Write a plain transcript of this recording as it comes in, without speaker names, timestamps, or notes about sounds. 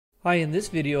Hi, in this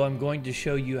video I'm going to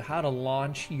show you how to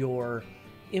launch your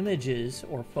images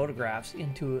or photographs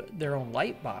into their own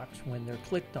Lightbox when they're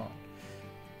clicked on.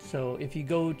 So if you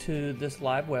go to this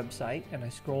live website and I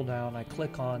scroll down, I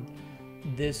click on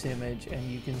this image and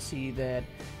you can see that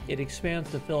it expands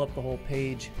to fill up the whole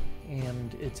page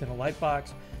and it's in a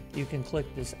Lightbox. You can click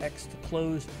this X to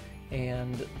close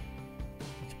and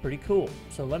it's pretty cool.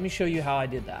 So let me show you how I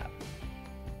did that.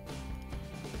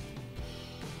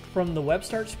 From the Web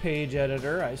Starts page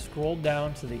editor, I scrolled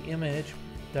down to the image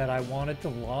that I wanted to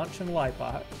launch in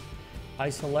Lightbox. I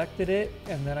selected it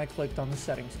and then I clicked on the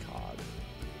settings cog.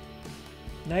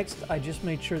 Next, I just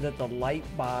made sure that the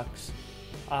Lightbox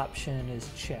option is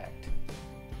checked.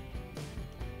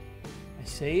 I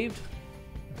saved,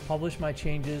 published my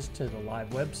changes to the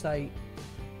live website,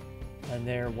 and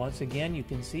there once again you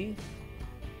can see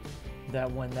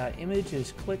that when that image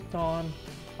is clicked on,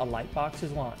 a Lightbox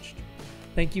is launched.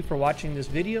 Thank you for watching this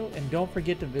video, and don't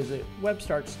forget to visit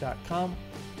webstarts.com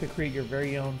to create your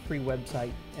very own free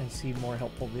website and see more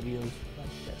helpful videos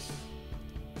like this.